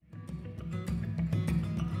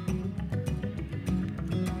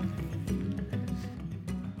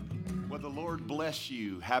Lord bless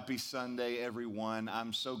you. Happy Sunday, everyone.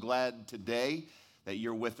 I'm so glad today that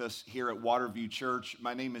you're with us here at Waterview Church.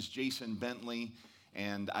 My name is Jason Bentley,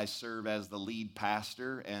 and I serve as the lead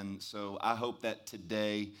pastor. And so I hope that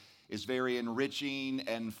today is very enriching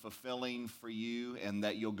and fulfilling for you, and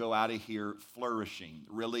that you'll go out of here flourishing,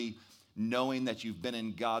 really knowing that you've been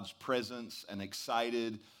in God's presence and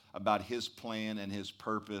excited about His plan and His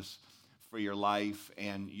purpose for your life.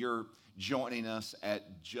 And you're joining us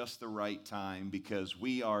at just the right time, because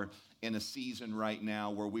we are in a season right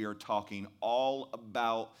now where we are talking all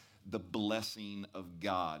about the blessing of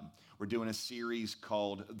God. We're doing a series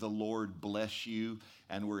called The Lord Bless You,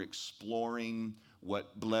 and we're exploring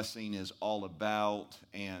what blessing is all about.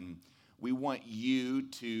 And we want you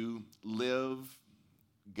to live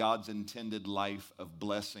God's intended life of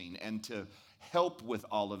blessing. And to help with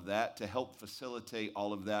all of that, to help facilitate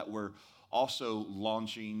all of that, we're also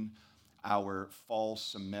launching our fall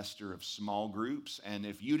semester of small groups. And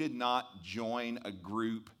if you did not join a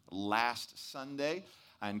group last Sunday,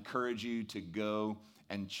 I encourage you to go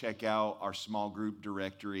and check out our small group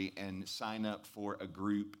directory and sign up for a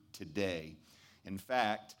group today. In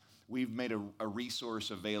fact, we've made a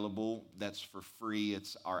resource available that's for free.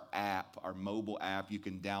 It's our app, our mobile app. You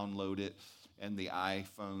can download it in the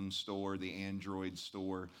iPhone store, the Android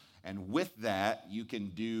store. And with that, you can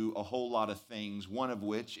do a whole lot of things, one of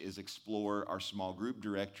which is explore our small group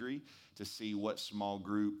directory to see what small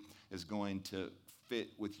group is going to fit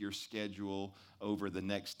with your schedule over the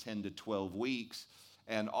next 10 to 12 weeks.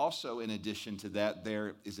 And also, in addition to that,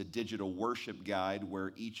 there is a digital worship guide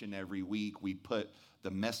where each and every week we put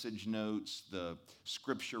the message notes, the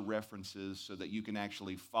scripture references, so that you can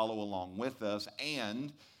actually follow along with us,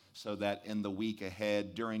 and so that in the week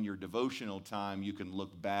ahead, during your devotional time, you can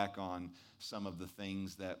look back on some of the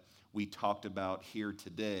things that we talked about here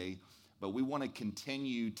today. But we want to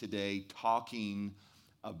continue today talking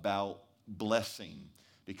about blessing,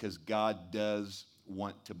 because God does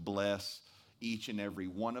want to bless each and every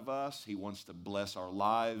one of us. He wants to bless our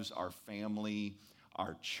lives, our family,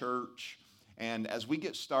 our church. And as we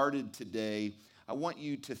get started today, I want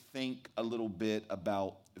you to think a little bit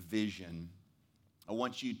about vision. I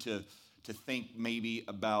want you to think maybe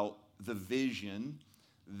about the vision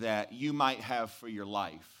that you might have for your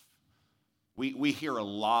life. We hear a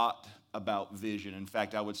lot about vision. In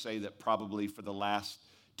fact, I would say that probably for the last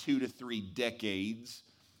 2 to 3 decades,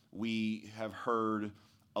 we have heard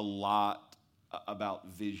a lot about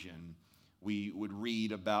vision. We would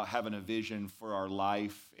read about having a vision for our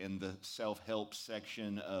life in the self-help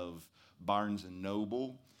section of Barnes &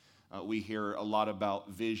 Noble. We hear a lot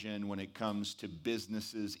about vision when it comes to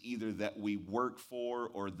businesses, either that we work for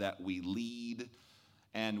or that we lead.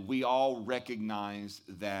 And we all recognize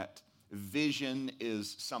that vision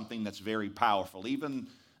is something that's very powerful. Even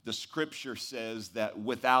the scripture says that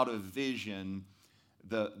without a vision,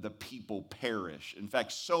 the people perish. In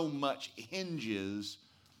fact, so much hinges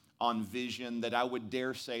on vision that I would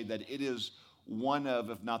dare say that it is one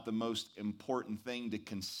of, if not the most important thing to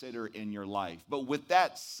consider in your life. But with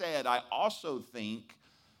that said, I also think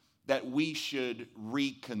that we should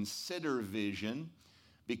reconsider vision,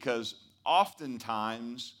 because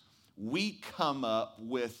oftentimes we come up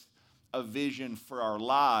with a vision for our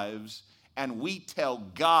lives and we tell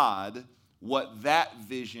God what that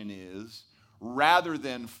vision is, rather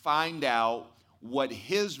than find out what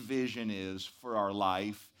His vision is for our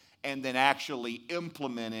life and then actually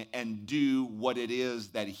implement it and do what it is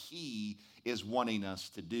that He is wanting us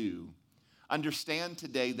to do. Understand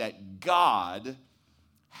today that God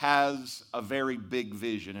has a very big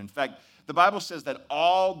vision. In fact, the Bible says that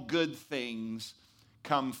all good things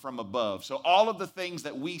come from above. So all of the things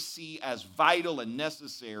that we see as vital and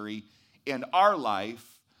necessary in our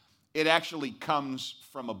life, it actually comes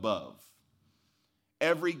from above.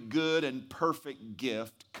 Every good and perfect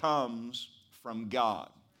gift comes from God.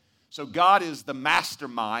 So God is the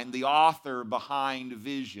mastermind, the author behind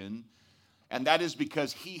vision, and that is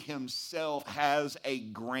because He Himself has a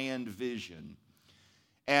grand vision.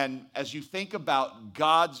 And as you think about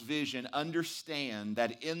God's vision, understand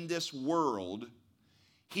that in this world,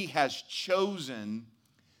 He has chosen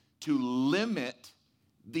to limit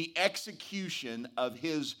the execution of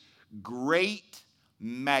His great,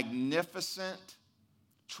 magnificent,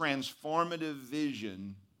 transformative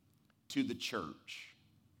vision to the church.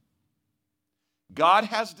 God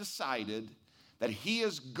has decided that He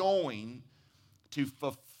is going to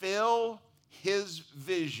fulfill His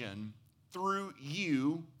vision through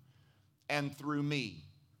you and through me.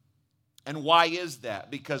 And why is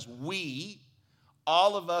that? Because we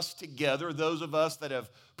all of us together, those of us that have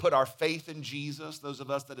put our faith in Jesus, those of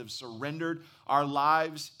us that have surrendered our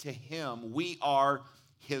lives to him, we are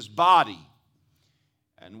his body,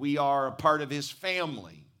 and we are a part of his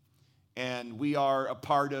family, and we are a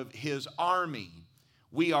part of his army.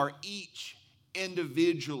 We are each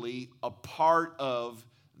individually a part of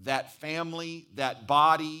that family, that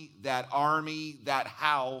body, that army, that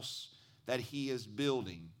house that he is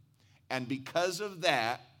building. And because of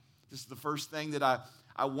that, this is the first thing that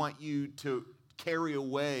I want you to carry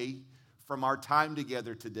away from our time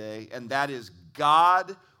together today, and that is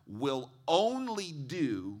God will only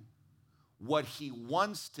do what he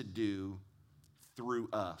wants to do through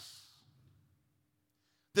us.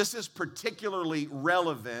 This is particularly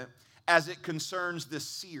relevant as it concerns this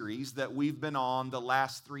series that we've been on the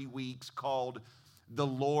last 3 weeks called The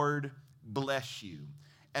Lord Bless You.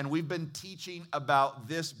 And we've been teaching about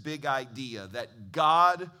this big idea that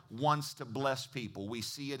God wants to bless people. We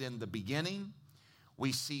see it in the beginning,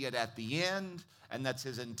 we see it at the end, and that's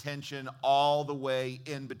his intention all the way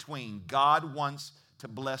in between. God wants to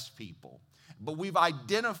bless people. But we've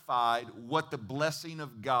identified what the blessing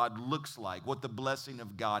of God looks like, what the blessing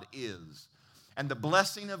of God is. And the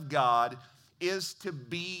blessing of God is to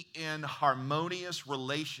be in harmonious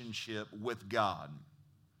relationship with God.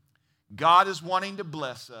 God is wanting to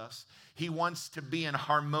bless us. He wants to be in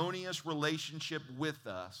harmonious relationship with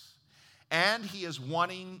us. And he is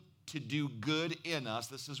wanting to do good in us.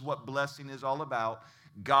 This is what blessing is all about.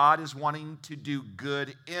 God is wanting to do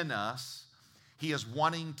good in us. He is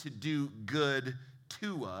wanting to do good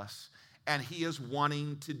to us. And he is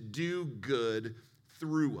wanting to do good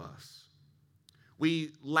through us.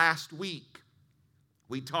 Last week,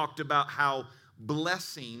 we talked about how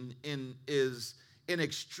blessing is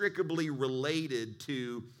inextricably related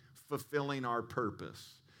to fulfilling our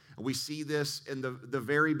purpose. We see this in the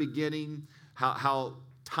very beginning, how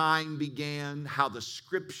time began, how the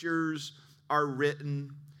scriptures are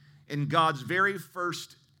written, in God's very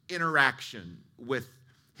first interaction with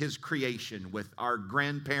his creation, with our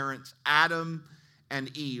grandparents, Adam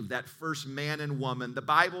and Eve, that first man and woman. The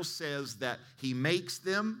Bible says that he makes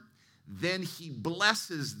them, then he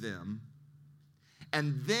blesses them,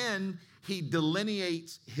 and then he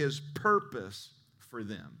delineates his purpose for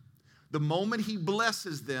them. The moment he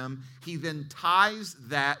blesses them, he then ties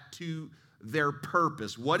that to their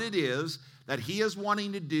purpose, what it is that he is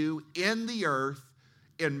wanting to do in the earth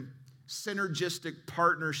in synergistic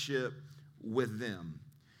partnership with them.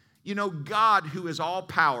 You know, God, who is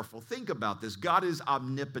all-powerful, think about this. God is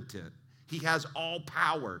omnipotent. He has all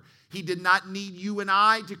power. He did not need you and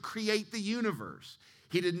I to create the universe.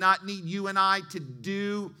 He did not need you and I to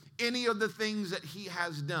do any of the things that he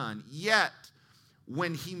has done. Yet,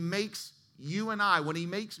 when he makes you and I, when he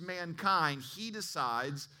makes mankind, he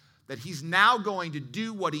decides that he's now going to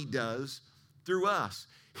do what he does through us.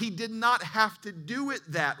 He did not have to do it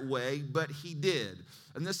that way, but he did.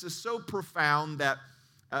 And this is so profound that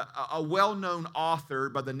a well-known author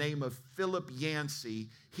by the name of Philip Yancey,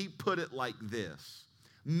 he put it like this: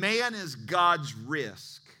 man is God's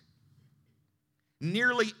risk.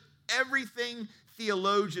 Nearly everything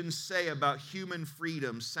theologians say about human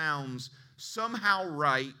freedom sounds somehow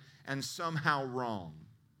right and somehow wrong.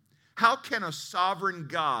 How can a sovereign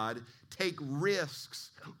God take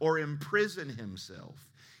risks or imprison himself?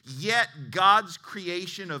 Yet God's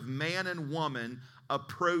creation of man and woman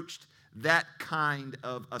approached that kind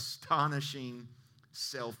of astonishing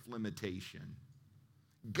self-limitation.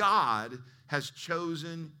 God has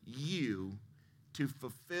chosen you to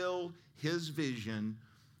fulfill his vision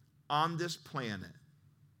on this planet.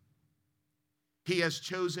 He has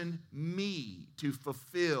chosen me to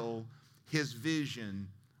fulfill his vision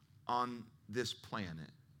on this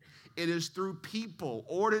planet. It is through people,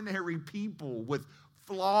 ordinary people with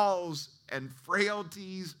flaws and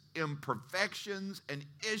frailties, imperfections, and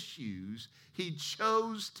issues, he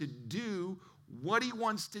chose to do what he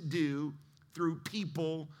wants to do through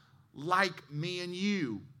people like me and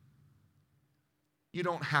you. You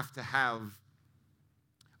don't have to have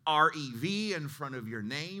REV in front of your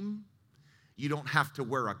name. You don't have to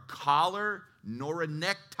wear a collar nor a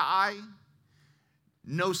necktie.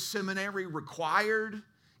 No seminary required.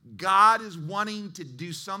 God is wanting to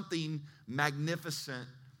do something magnificent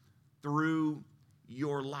through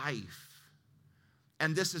your life.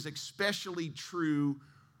 And this is especially true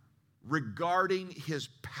regarding his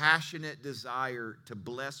passionate desire to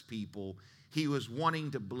bless people. He was wanting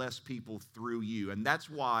to bless people through you. And that's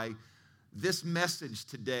why this message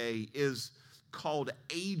today is called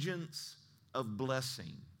Agents of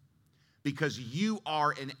Blessing, because you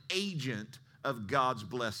are an agent of God's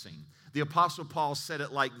blessing. The Apostle Paul said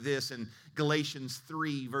it like this in Galatians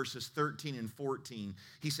 3, verses 13 and 14.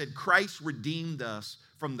 He said, Christ redeemed us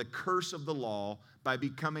from the curse of the law by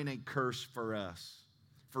becoming a curse for us.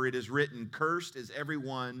 For it is written, cursed is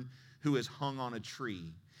everyone who is hung on a tree.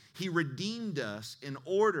 He redeemed us in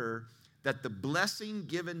order that the blessing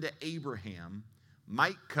given to Abraham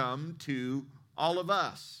might come to all of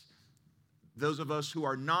us, those of us who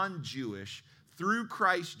are non-Jewish, through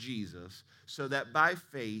Christ Jesus, so that by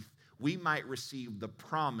faith we might receive the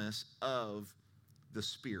promise of the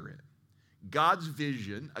Spirit. God's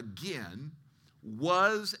vision, again,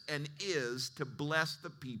 was and is to bless the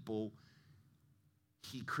people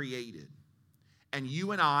He created. And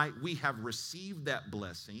you and I, we have received that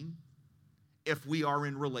blessing if we are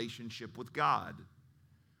in relationship with God.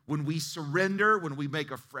 When we surrender, when we make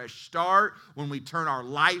a fresh start, when we turn our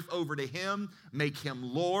life over to Him, make Him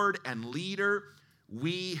Lord and leader,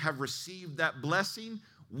 we have received that blessing.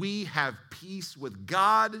 We have peace with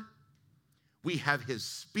God. We have His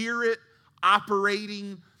Spirit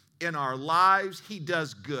operating in our lives. He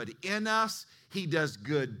does good in us. He does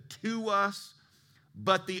good to us.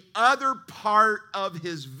 But the other part of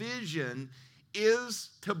His vision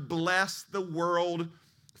is to bless the world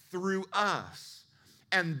through us.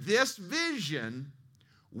 And this vision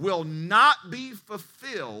will not be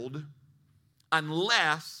fulfilled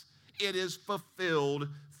unless it is fulfilled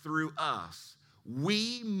through us.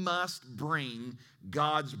 We must bring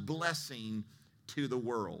God's blessing to the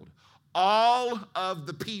world. All of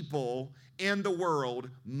the people in the world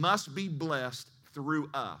must be blessed through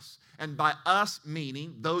us. And by us,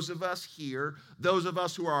 meaning those of us here, those of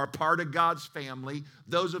us who are a part of God's family,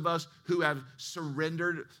 those of us who have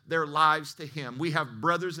surrendered their lives to Him. We have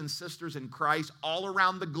brothers and sisters in Christ all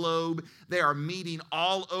around the globe. They are meeting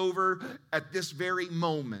all over at this very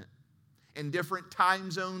moment in different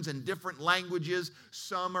time zones and different languages.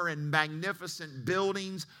 Some are in magnificent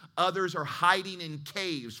buildings. Others are hiding in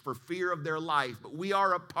caves for fear of their life. But we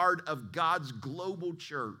are a part of God's global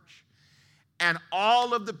church. And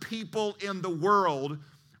all of the people in the world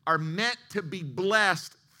are meant to be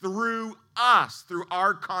blessed through us, through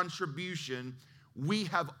our contribution. We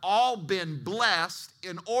have all been blessed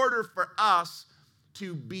in order for us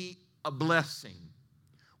to be a blessing.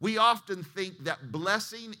 We often think that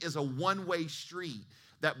blessing is a one-way street,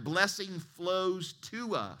 that blessing flows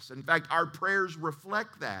to us. In fact, our prayers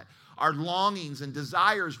reflect that. Our longings and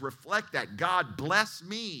desires reflect that. God, bless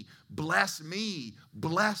me, bless me,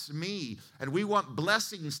 bless me. And we want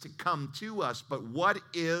blessings to come to us. But what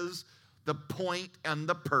is the point and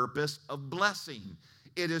the purpose of blessing?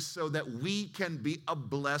 It is so that we can be a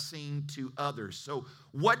blessing to others. So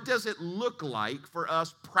what does it look like for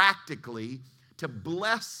us practically to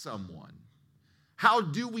bless someone? How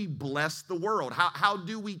do we bless the world? How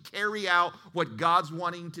do we carry out what God's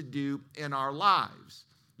wanting to do in our lives?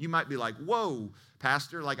 You might be like, whoa,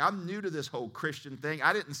 Pastor, like I'm new to this whole Christian thing.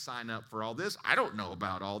 I didn't sign up for all this. I don't know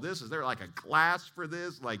about all this. Is there like a class for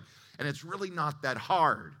this? And it's really not that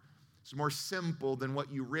hard. It's more simple than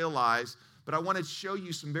what you realize. But I want to show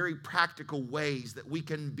you some very practical ways that we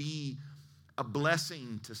can be a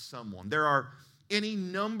blessing to someone. There are any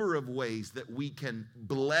number of ways that we can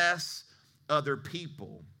bless other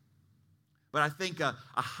people. But I think a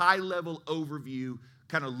high-level overview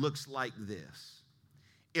kind of looks like this.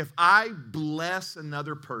 If I bless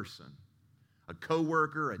another person, a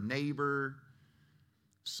coworker, a neighbor,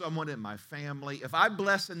 someone in my family, if I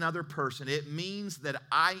bless another person, it means that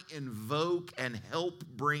I invoke and help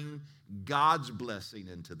bring God's blessing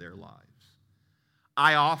into their lives.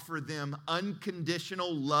 I offer them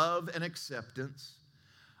unconditional love and acceptance.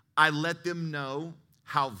 I let them know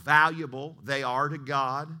how valuable they are to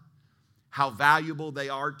God, how valuable they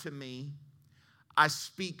are to me. I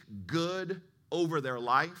speak good over their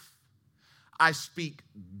life. I speak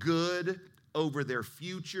good over their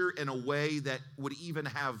future in a way that would even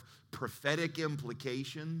have prophetic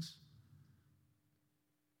implications.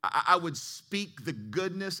 I would speak the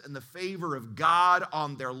goodness and the favor of God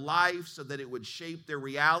on their life so that it would shape their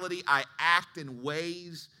reality. I act in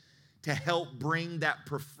ways to help bring that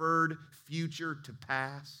preferred future to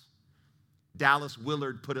pass. Dallas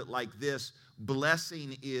Willard put it like this: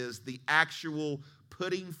 blessing is the actual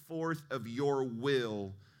putting forth of your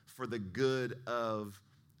will for the good of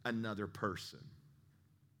another person.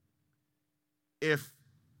 If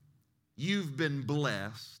you've been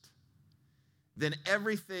blessed, then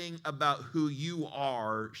everything about who you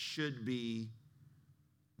are should be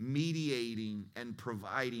mediating and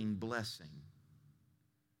providing blessing.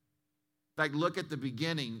 In fact, look at the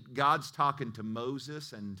beginning. God's talking to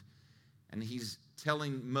Moses, and he's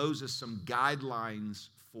telling Moses some guidelines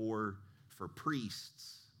for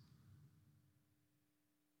priests.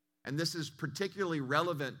 And this is particularly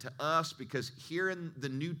relevant to us because here in the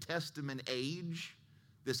New Testament age,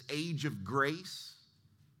 this age of grace,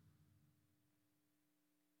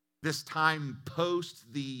 this time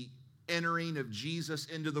post the entering of Jesus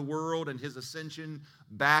into the world and his ascension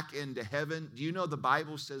back into heaven, do you know the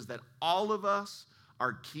Bible says that all of us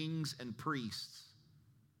are kings and priests?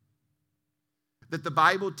 That the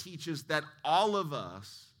Bible teaches that all of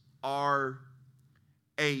us are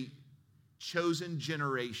a chosen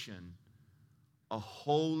generation, a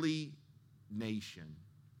holy nation,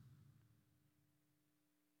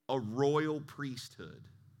 a royal priesthood.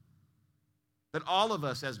 That all of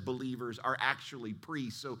us as believers are actually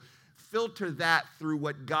priests. So filter that through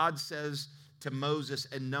what God says to Moses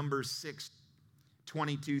in Numbers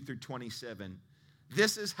 6:22 through 27.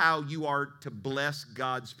 This is how you are to bless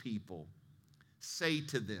God's people. Say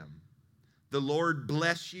to them, the Lord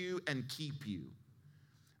bless you and keep you.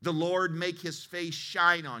 The Lord make his face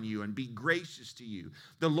shine on you and be gracious to you.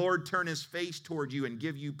 The Lord turn his face toward you and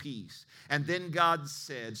give you peace. And then God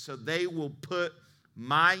said, so they will put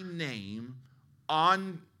my name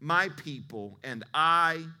on my people and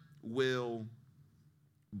I will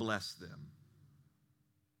bless them.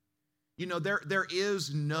 You know, there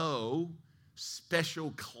is no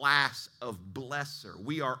special class of blesser.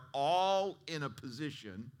 We are all in a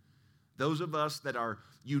position, those of us that are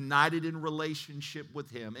united in relationship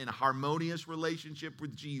with him, in a harmonious relationship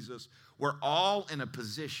with Jesus, we're all in a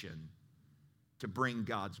position to bring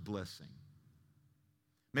God's blessing.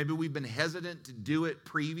 Maybe we've been hesitant to do it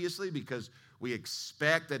previously because we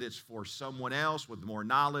expect that it's for someone else with more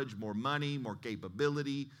knowledge, more money, more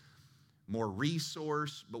capability, more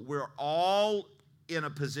resource, but we're all in a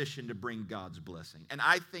position to bring God's blessing. And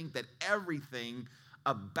I think that everything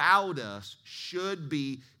about us should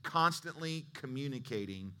be constantly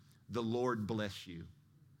communicating, the Lord bless you.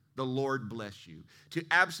 The Lord bless you. To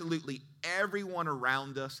absolutely everyone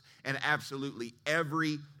around us and absolutely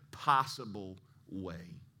every possible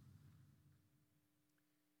way.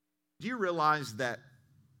 Do you realize that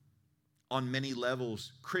on many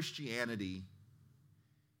levels, Christianity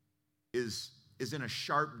is in a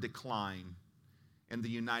sharp decline in the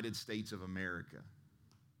United States of America?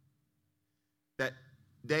 That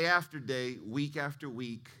day after day, week after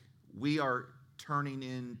week, we are turning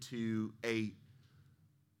into a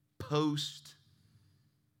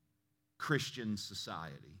post-Christian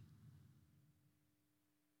society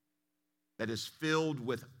that is filled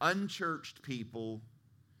with unchurched people,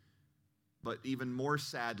 but even more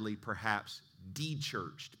sadly, perhaps,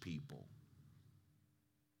 de-churched people.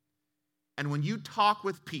 And when you talk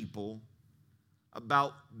with people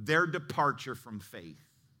about their departure from faith,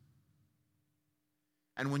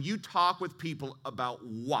 and when you talk with people about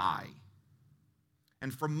why,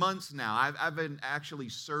 and for months now, I've been actually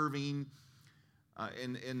serving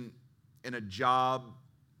in a job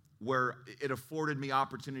where it afforded me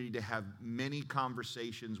opportunity to have many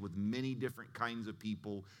conversations with many different kinds of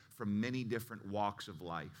people from many different walks of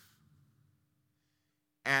life.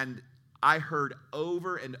 And I heard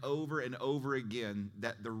over and over and over again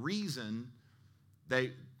that the reason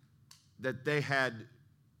that they had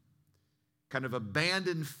kind of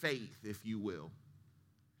abandoned faith, if you will,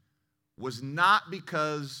 was not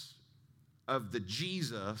because of the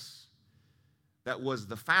Jesus that was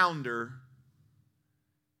the founder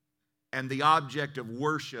and the object of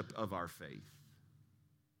worship of our faith.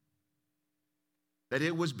 That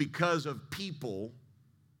it was because of people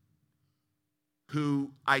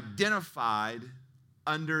who identified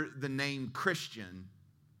under the name Christian,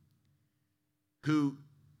 who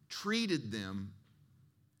treated them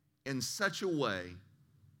in such a way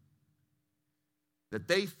that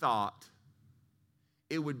they thought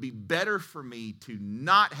it would be better for me to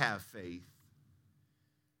not have faith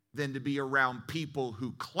than to be around people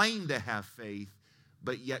who claim to have faith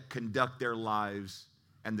but yet conduct their lives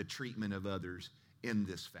and the treatment of others in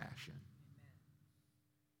this fashion.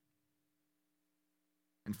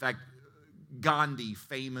 In fact, Gandhi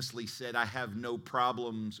famously said, I have no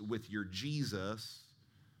problems with your Jesus.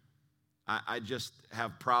 I just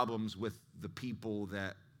have problems with the people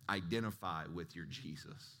that identify with your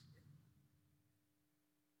Jesus.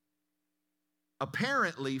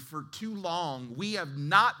 Apparently, for too long, we have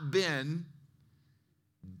not been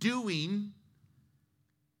doing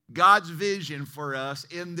God's vision for us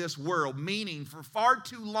in this world, meaning for far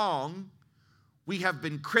too long, we have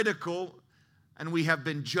been critical and we have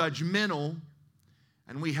been judgmental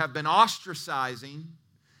and we have been ostracizing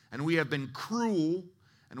and we have been cruel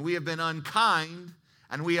and we have been unkind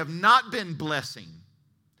and we have not been blessing.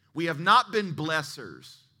 We have not been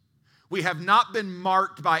blessers. We have not been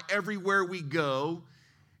marked by everywhere we go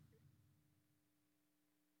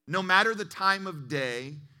no matter the time of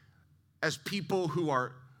day, as people who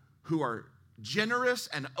are generous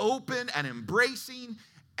and open and embracing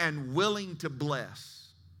and willing to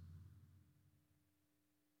bless.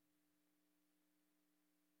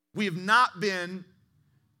 We have not been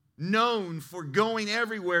known for going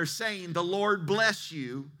everywhere saying, "The Lord bless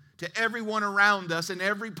you," to everyone around us in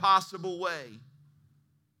every possible way.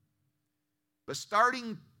 But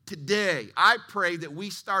starting today, I pray that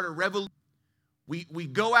we start a revolution. We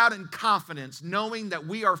go out in confidence, knowing that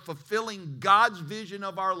we are fulfilling God's vision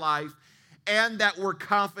of our life, and that we're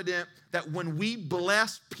confident that when we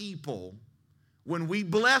bless people,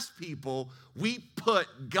 we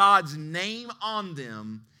put God's name on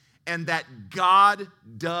them, and that God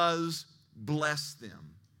does bless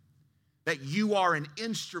them. That you are an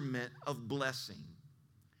instrument of blessing.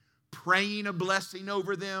 Praying a blessing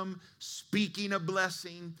over them, speaking a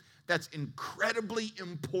blessing. That's incredibly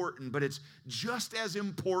important, but it's just as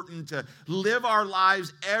important to live our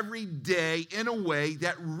lives every day in a way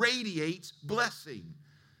that radiates blessing.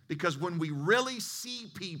 Because when we really see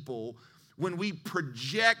people, when we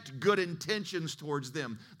project good intentions towards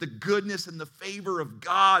them, the goodness and the favor of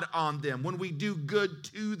God on them, when we do good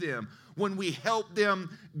to them, when we help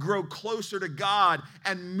them grow closer to God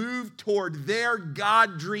and move toward their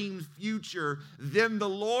God-dreamed future, then the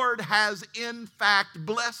Lord has in fact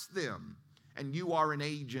blessed them. And you are an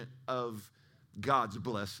agent of God's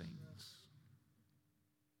blessings.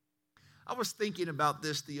 I was thinking about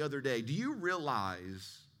this the other day. Do you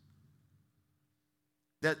realize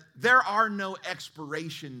that there are no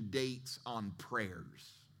expiration dates on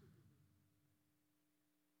prayers?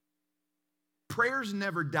 Prayers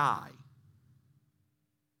never die.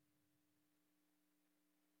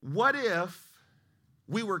 What if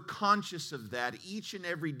we were conscious of that each and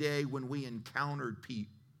every day when we encountered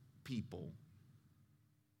people?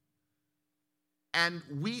 And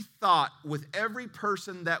we thought with every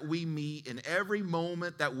person that we meet, in every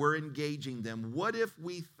moment that we're engaging them, what if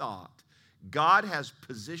we thought, God has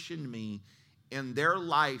positioned me in their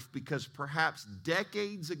life because perhaps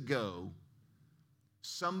decades ago,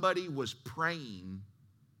 somebody was praying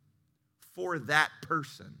for that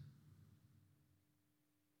person.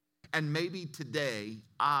 And maybe today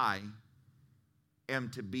I am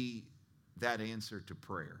to be that answer to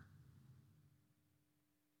prayer.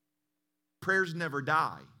 Prayers never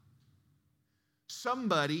die.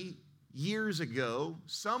 Somebody years ago,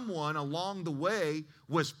 someone along the way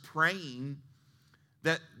was praying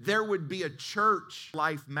that there would be a church,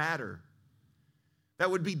 Life Matter, that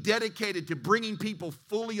would be dedicated to bringing people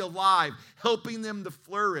fully alive, helping them to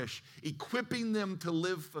flourish, equipping them to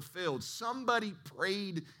live fulfilled. Somebody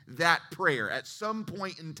prayed that prayer at some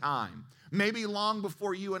point in time. Maybe long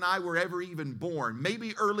before you and I were ever even born.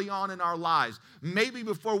 Maybe early on in our lives. Maybe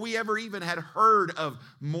before we ever even had heard of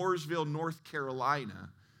Mooresville, North Carolina.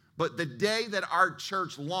 But the day that our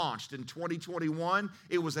church launched in 2021,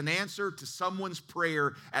 it was an answer to someone's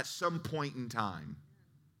prayer at some point in time.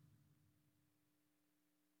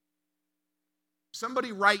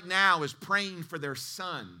 Somebody right now is praying for their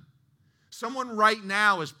son. Someone right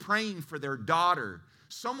now is praying for their daughter.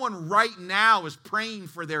 Someone right now is praying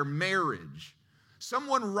for their marriage.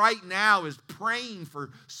 Someone right now is praying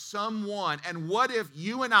for someone. And what if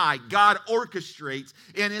you and I, God orchestrates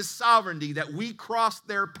in His sovereignty that we cross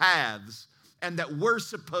their paths and that we're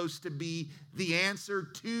supposed to be the answer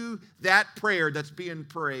to that prayer that's being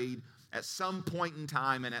prayed at some point in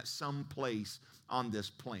time and at some place on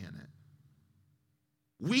this planet?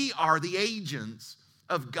 We are the agents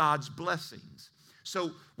of God's blessings.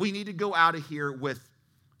 So we need to go out of here with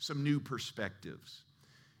some new perspectives.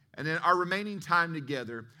 And in our remaining time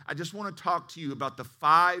together, I just want to talk to you about the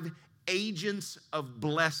 5 agents of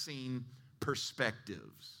blessing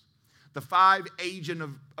perspectives. The 5 agent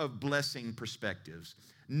of blessing perspectives.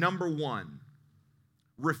 Number 1,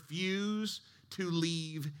 refuse to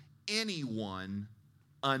leave anyone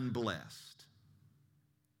unblessed.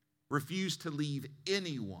 Refuse to leave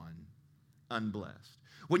anyone unblessed.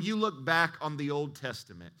 When you look back on the Old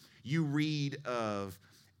Testament, you read of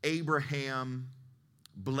Abraham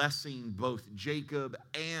blessing both Jacob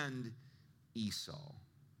and Esau.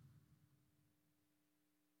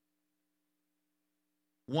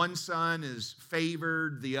 One son is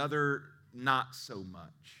favored, the other not so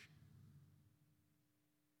much.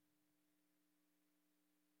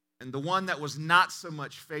 And the one that was not so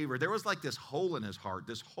much favored, there was like this hole in his heart,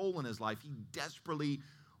 this hole in his life. He desperately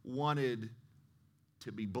wanted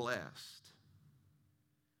to be blessed.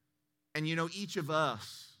 And you know, each of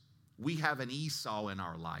us, we have an Esau in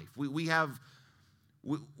our life. We have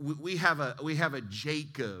a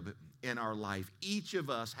Jacob in our life. Each of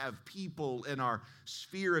us have people in our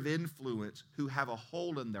sphere of influence who have a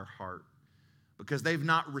hole in their heart because they've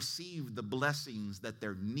not received the blessings that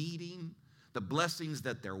they're needing, the blessings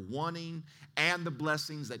that they're wanting, and the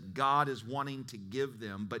blessings that God is wanting to give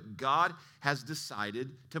them. But God has decided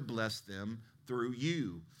to bless them through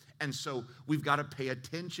you. And so we've got to pay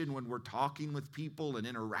attention when we're talking with people and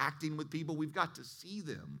interacting with people. We've got to see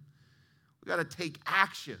them. We've got to take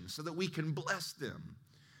action so that we can bless them.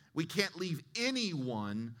 We can't leave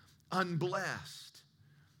anyone unblessed.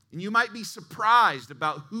 And you might be surprised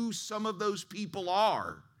about who some of those people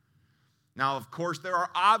are. Now, of course, there are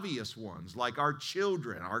obvious ones like our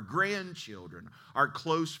children, our grandchildren, our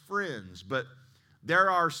close friends, but there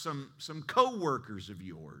are some co-workers of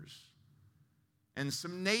yours and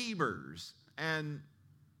some neighbors and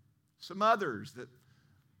some others that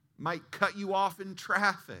might cut you off in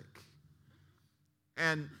traffic.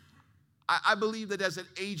 And I believe that as an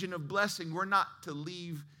agent of blessing, we're not to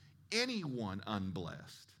leave anyone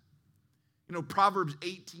unblessed. You know, Proverbs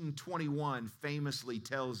 18:21 famously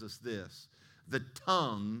tells us this: the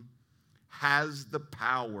tongue has the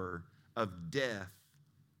power of death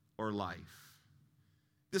or life.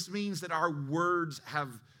 This means that our words have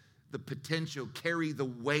the potential, carry the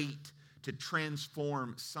weight to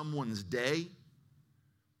transform someone's day,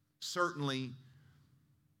 certainly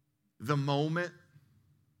the moment,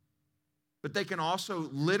 but they can also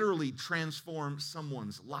literally transform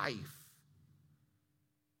someone's life.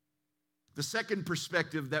 The second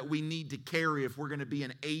perspective that we need to carry if we're going to be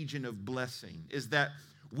an agent of blessing is that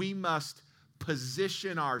we must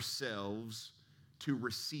position ourselves to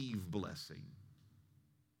receive blessing.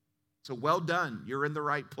 So well done. You're in the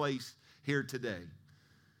right place here today.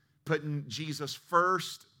 Putting Jesus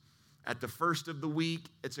first at the first of the week,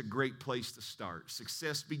 it's a great place to start.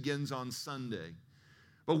 Success begins on Sunday.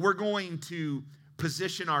 But we're going to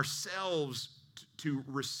position ourselves to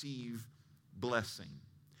receive blessing.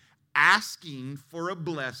 Asking for a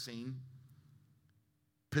blessing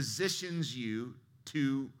positions you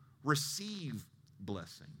to receive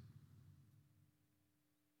blessing.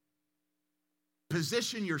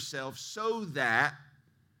 Position yourself so that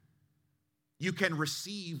you can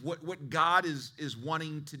receive what God is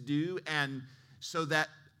wanting to do, and so that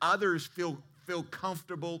others feel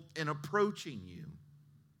comfortable in approaching you.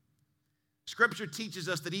 Scripture teaches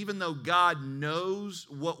us that even though God knows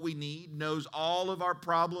what we need, knows all of our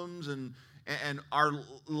problems and our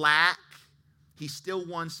lack, He still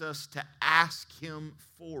wants us to ask Him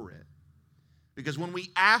for it. Because when we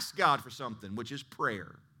ask God for something, which is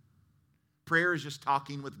prayer is just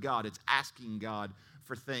talking with God. It's asking God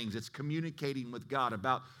for things. It's communicating with God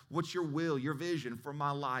about what's your will, your vision for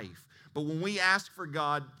my life. But when we ask for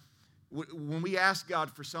God, when we ask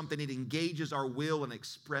God for something, it engages our will and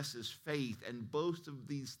expresses faith. And both of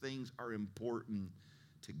these things are important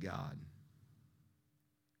to God.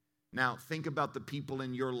 Now, think about the people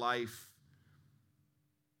in your life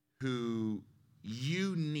who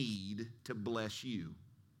you need to bless you.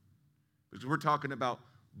 Because we're talking about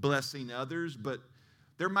blessing others, but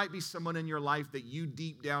there might be someone in your life that you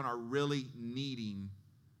deep down are really needing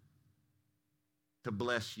to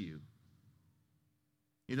bless you.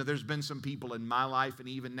 You know, there's been some people in my life and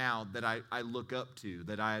even now that I look up to,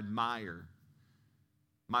 that I admire.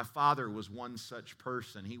 My father was one such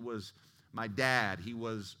person. He was my dad. He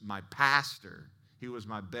was my pastor. He was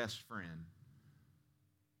my best friend.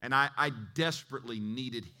 And I desperately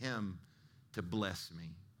needed him to bless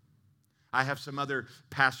me. I have some other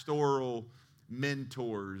pastoral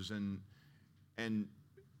mentors and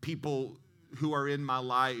people who are in my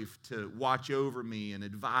life to watch over me and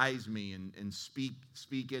advise me and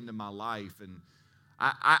speak into my life. And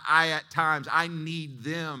I at times, I need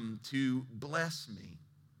them to bless me.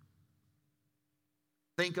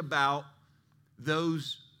 Think about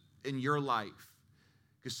those in your life.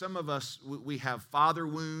 Because some of us, we have father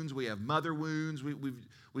wounds, we have mother wounds,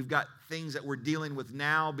 we've got things that we're dealing with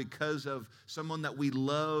now because of someone that we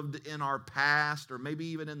loved in our past or maybe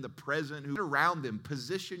even in the present. Who's around them,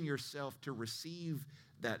 position yourself to receive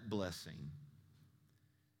that blessing.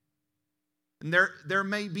 And there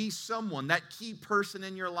may be someone, that key person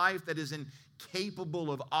in your life that is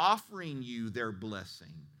incapable of offering you their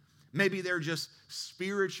blessing. Maybe they're just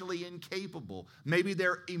spiritually incapable. Maybe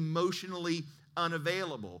they're emotionally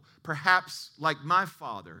unavailable. Perhaps, like my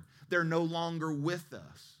father, they're no longer with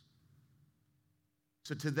us.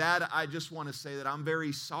 So to that, I just want to say that I'm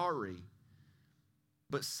very sorry.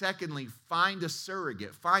 But secondly, find a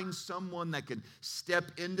surrogate. Find someone that can step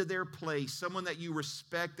into their place, someone that you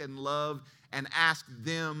respect and love, and ask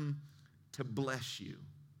them to bless you.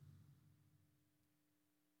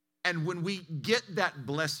 And when we get that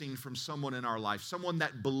blessing from someone in our life, someone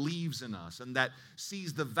that believes in us and that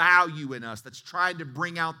sees the value in us, that's trying to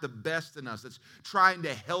bring out the best in us, that's trying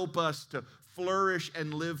to help us to flourish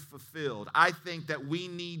and live fulfilled, I think that we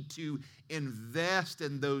need to invest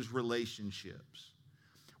in those relationships.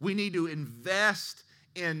 We need to invest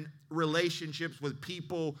in relationships with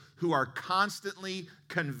people who are constantly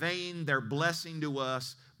conveying their blessing to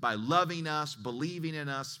us by loving us, believing in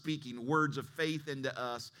us, speaking words of faith into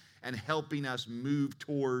us, and helping us move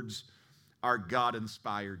towards our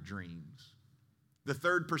God-inspired dreams. The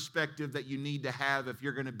third perspective that you need to have if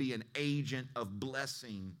you're going to be an agent of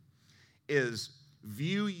blessing is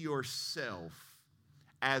view yourself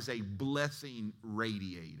as a blessing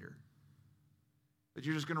radiator. That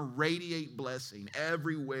you're just going to radiate blessing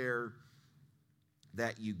everywhere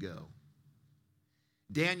that you go.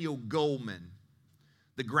 Daniel Goleman,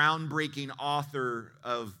 the groundbreaking author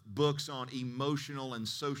of books on emotional and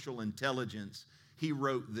social intelligence, he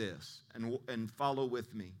wrote this, and follow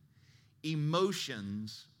with me.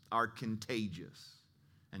 Emotions are contagious.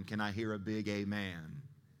 And can I hear a big amen?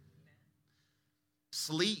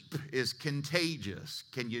 Sleep is contagious.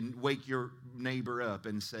 Can you wake your neighbor up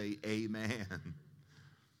and say amen?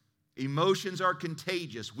 Emotions are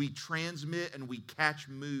contagious. We transmit and we catch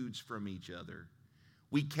moods from each other.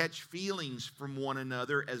 We catch feelings from one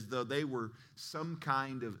another as though they were some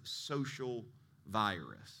kind of social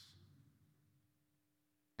virus.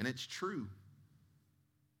 And it's true.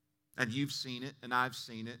 And you've seen it, and I've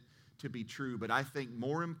seen it to be true. But I think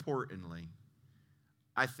more importantly,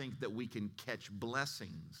 I think that we can catch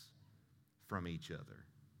blessings from each other.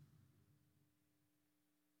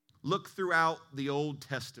 Look throughout the Old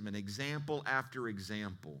Testament, example after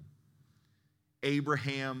example.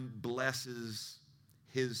 Abraham blesses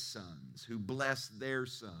his sons, who bless their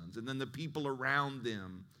sons. And then the people around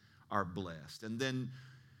them are blessed. And then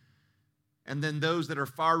those that are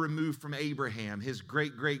far removed from Abraham, his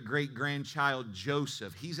great-great-great-grandchild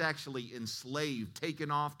Joseph, he's actually enslaved,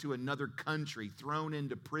 taken off to another country, thrown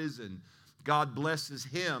into prison. God blesses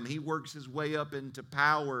him. He works his way up into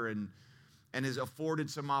power and is afforded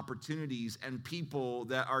some opportunities, and people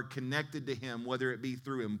that are connected to him, whether it be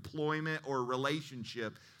through employment or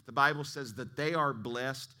relationship, the Bible says that they are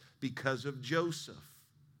blessed because of Joseph.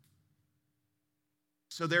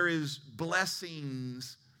 So there is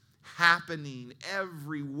blessings happening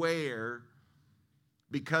everywhere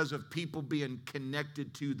because of people being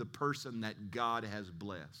connected to the person that God has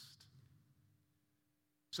blessed.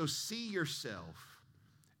 So see yourself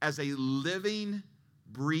as a living,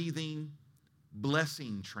 breathing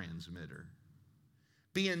blessing transmitter.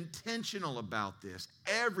 Be intentional about this.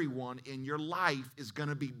 Everyone in your life is going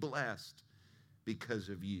to be blessed because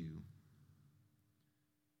of you.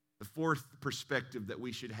 The fourth perspective that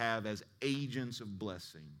we should have as agents of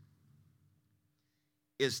blessing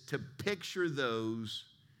is to picture those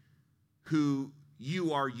who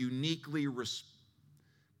you are uniquely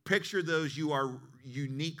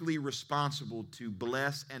responsible to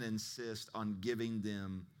bless and insist on giving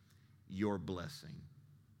them your blessing.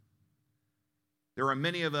 There are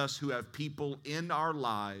many of us who have people in our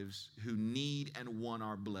lives who need and want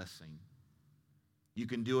our blessing. You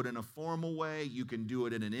can do it in a formal way. You can do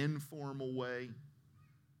it in an informal way.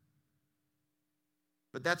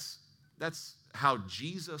 But that's how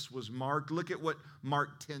Jesus was marked. Look at what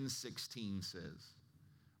Mark 10:16 says.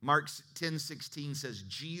 Mark 10:16 says,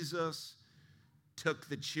 Jesus took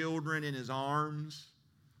the children in his arms.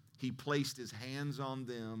 He placed his hands on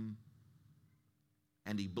them,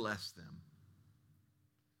 and he blessed them.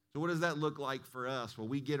 So what does that look like for us? Well,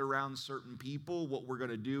 we get around certain people. What we're going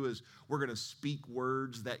to do is we're going to speak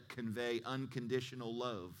words that convey unconditional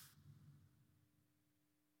love.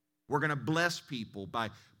 We're going to bless people by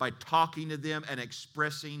talking to them and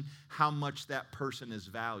expressing how much that person is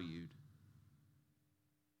valued.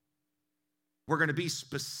 We're going to be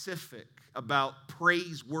specific about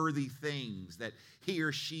praiseworthy things that he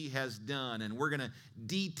or she has done, and we're going to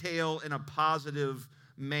detail in a positive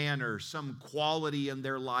manner some quality in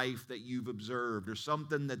their life that you've observed or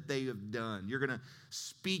something that they have done. You're going to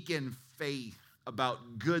speak in faith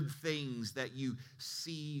about good things that you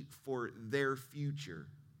see for their future.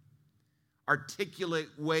 Articulate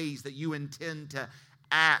ways that you intend to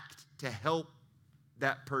act to help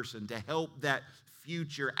that person, to help that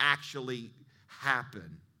future actually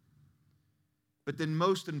happen. But then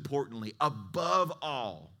most importantly, above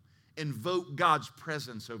all, invoke God's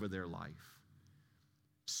presence over their life.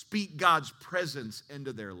 Speak God's presence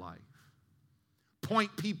into their life.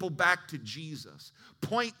 Point people back to Jesus.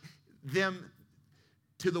 Point them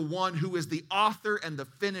to the one who is the author and the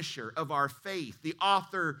finisher of our faith, the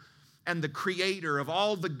author and the creator of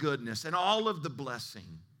all the goodness and all of the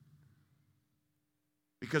blessing.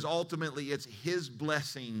 Because ultimately it's his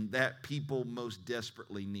blessing that people most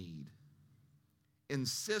desperately need.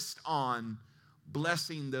 Insist on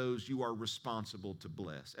blessing those you are responsible to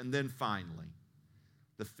bless. And then finally,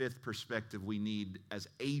 the fifth perspective we need as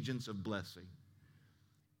agents of blessing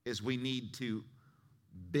is we need to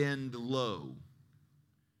bend low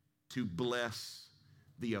to bless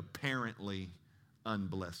the apparently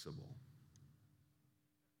unblessable.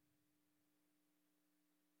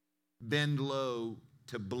 Bend low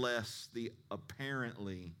to bless the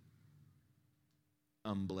apparently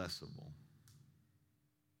unblessable.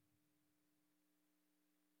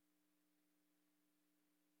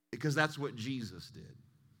 Because that's what Jesus did.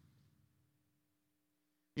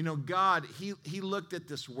 You know, God, he looked at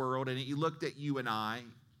this world and he looked at you and I,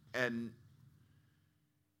 and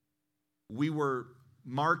we were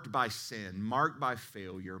marked by sin, marked by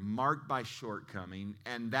failure, marked by shortcoming,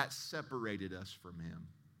 and that separated us from him.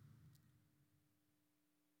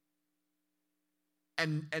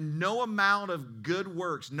 And no amount of good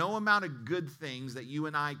works, no amount of good things that you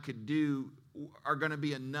and I could do are going to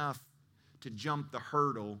be enough to jump the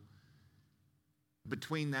hurdle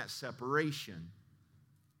between that separation.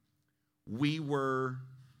 We were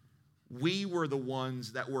the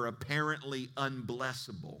ones that were apparently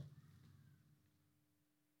unblessable.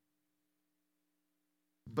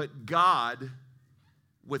 But God,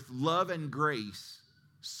 with love and grace,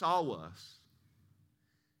 saw us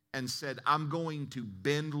and said, I'm going to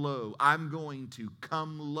bend low. I'm going to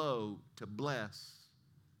come low to bless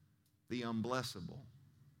the unblessable.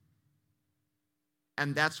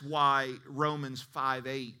 And that's why Romans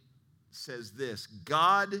 5:8 says this: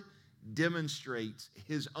 God demonstrates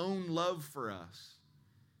his own love for us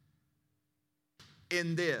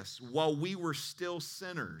in this: while we were still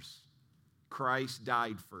sinners, Christ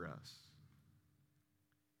died for us.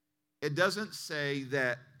 It doesn't say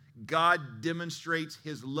that God demonstrates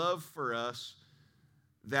his love for us,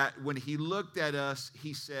 that when he looked at us,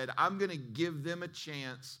 he said, I'm going to give them a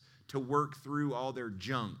chance to work through all their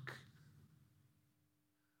junk.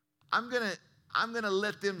 I'm going to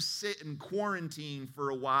let them sit in quarantine for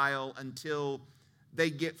a while until they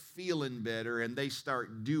get feeling better and they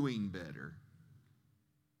start doing better.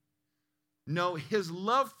 No, his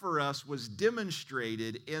love for us was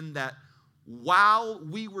demonstrated in that while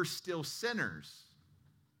we were still sinners,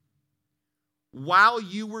 while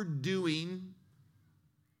you were doing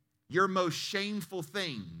your most shameful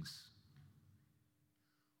things,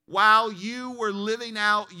 while you were living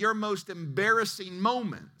out your most embarrassing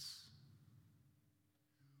moments,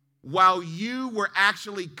 while you were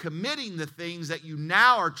actually committing the things that you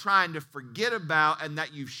now are trying to forget about and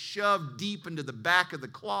that you've shoved deep into the back of the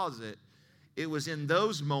closet, it was in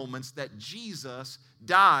those moments that Jesus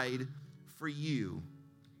died for you.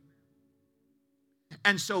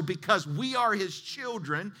 And so because we are his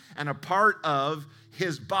children and a part of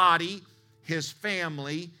his body, his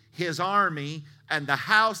family, his army, and the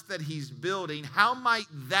house that he's building, how might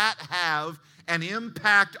that have an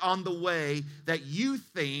impact on the way that you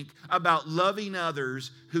think about loving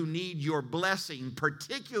others who need your blessing,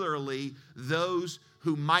 particularly those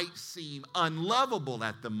who might seem unlovable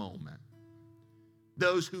at the moment,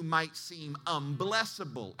 those who might seem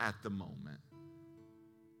unblessable at the moment?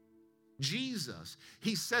 Jesus,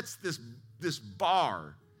 he sets this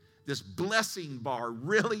bar, this blessing bar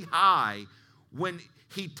really high when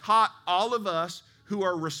he taught all of us who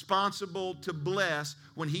are responsible to bless,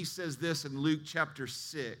 when he says this in Luke chapter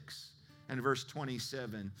 6 and verse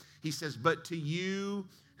 27. He says, but to you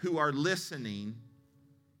who are listening,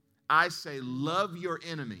 I say, love your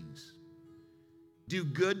enemies. Do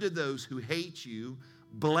good to those who hate you.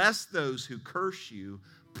 Bless those who curse you.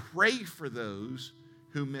 Pray for those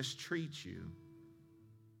who mistreat you.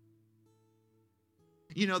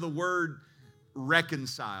 You know, the word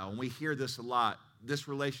reconcile, and we hear this a lot. This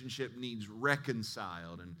relationship needs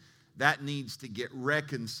reconciled, and that needs to get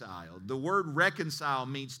reconciled. The word reconcile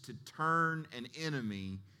means to turn an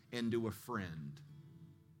enemy into a friend.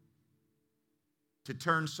 To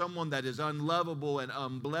turn someone that is unlovable and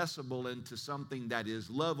unblessable into something that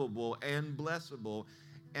is lovable and blessable.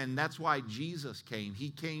 And that's why Jesus came.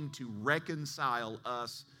 He came to reconcile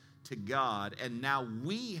us to God. And now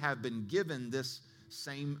we have been given this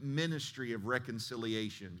same ministry of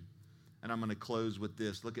reconciliation. And I'm going to close with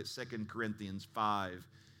this. Look at 2 Corinthians 5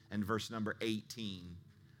 and verse number 18.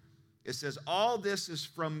 It says, all this is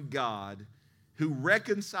from God, who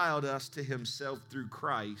reconciled us to himself through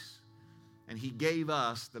Christ, and he gave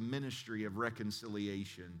us the ministry of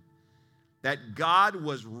reconciliation. That God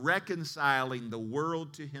was reconciling the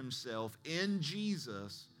world to himself in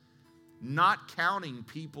Jesus not counting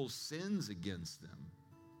people's sins against them.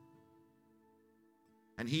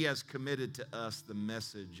 And he has committed to us the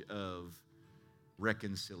message of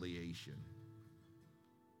reconciliation.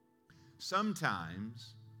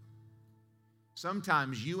 Sometimes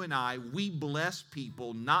you and I, we bless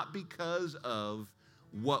people not because of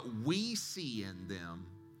what we see in them,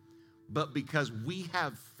 but because we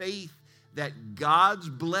have faith that God's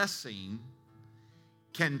blessing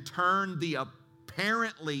can turn the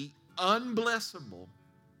apparently unblessable,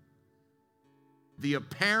 the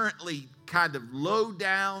apparently kind of low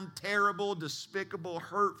down, terrible, despicable,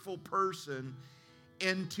 hurtful person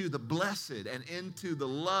into the blessed and into the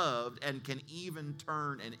loved, and can even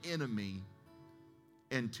turn an enemy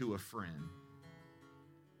into a friend.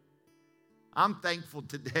 I'm thankful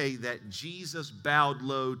today that Jesus bowed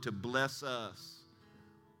low to bless us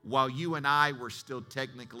while you and I were still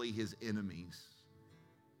technically his enemies.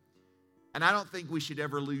 And I don't think we should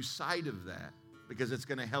ever lose sight of that, because it's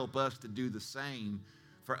going to help us to do the same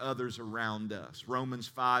for others around us. Romans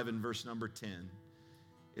 5 and verse number 10.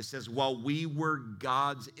 It says, while we were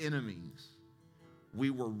God's enemies, we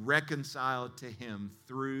were reconciled to him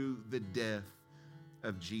through the death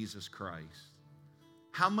of Jesus Christ.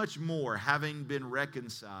 How much more, having been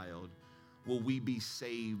reconciled, will we be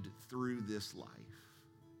saved through this life?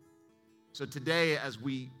 So today, as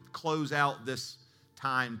we close out this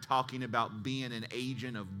time talking about being an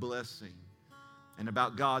agent of blessing and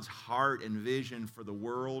about God's heart and vision for the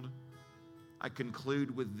world, I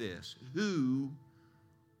conclude with this. Who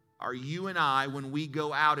are you and I, when we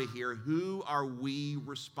go out of here, who are we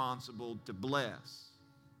responsible to bless?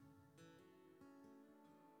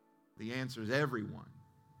 The answer is everyone.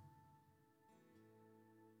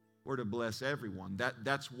 We're to bless everyone.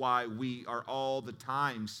 That's why we are all the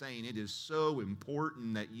time saying it is so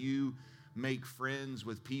important that you make friends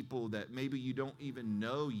with people that maybe you don't even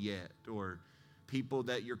know yet, or people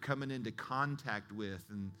that you're coming into contact with,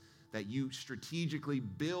 and that you strategically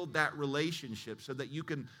build that relationship so that you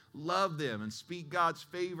can love them and speak God's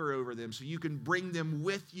favor over them, so you can bring them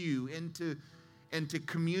with you into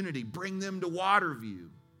community, bring them to Waterview.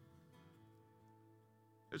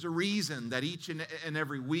 There's a reason that each and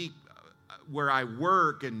every week where I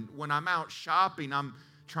work and when I'm out shopping, I'm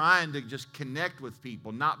trying to just connect with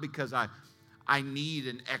people, not because I need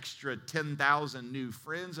an extra 10,000 new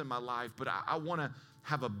friends in my life, but I want to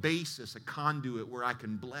have a basis, a conduit where I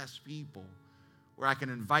can bless people, where I can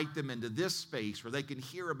invite them into this space where they can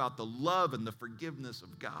hear about the love and the forgiveness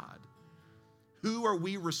of God. Who are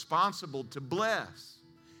we responsible to bless?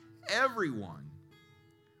 Everyone.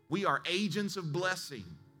 We are agents of blessing.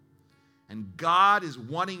 And God is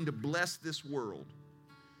wanting to bless this world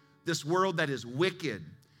that is wicked,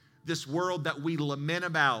 this world that we lament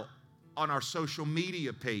about on our social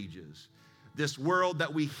media pages, this world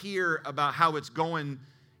that we hear about how it's going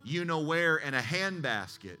you know where in a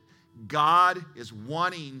handbasket. God is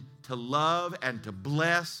wanting to love and to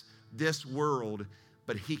bless this world,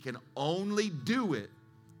 but he can only do it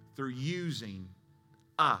through using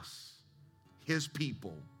us, his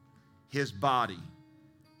people, his body,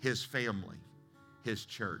 his family, his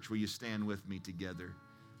church. Will you stand with me together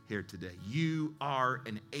here today? You are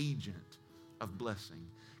an agent of blessing.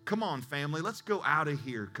 Come on, family, let's go out of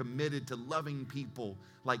here committed to loving people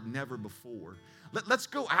like never before. Let's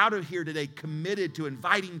go out of here today committed to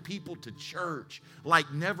inviting people to church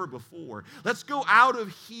like never before. Let's go out of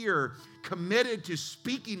here committed to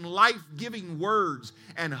speaking life-giving words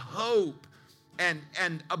and hope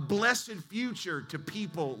and a blessed future to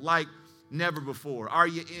people like never before. Are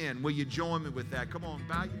you in? Will you join me with that? Come on,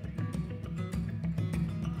 bow your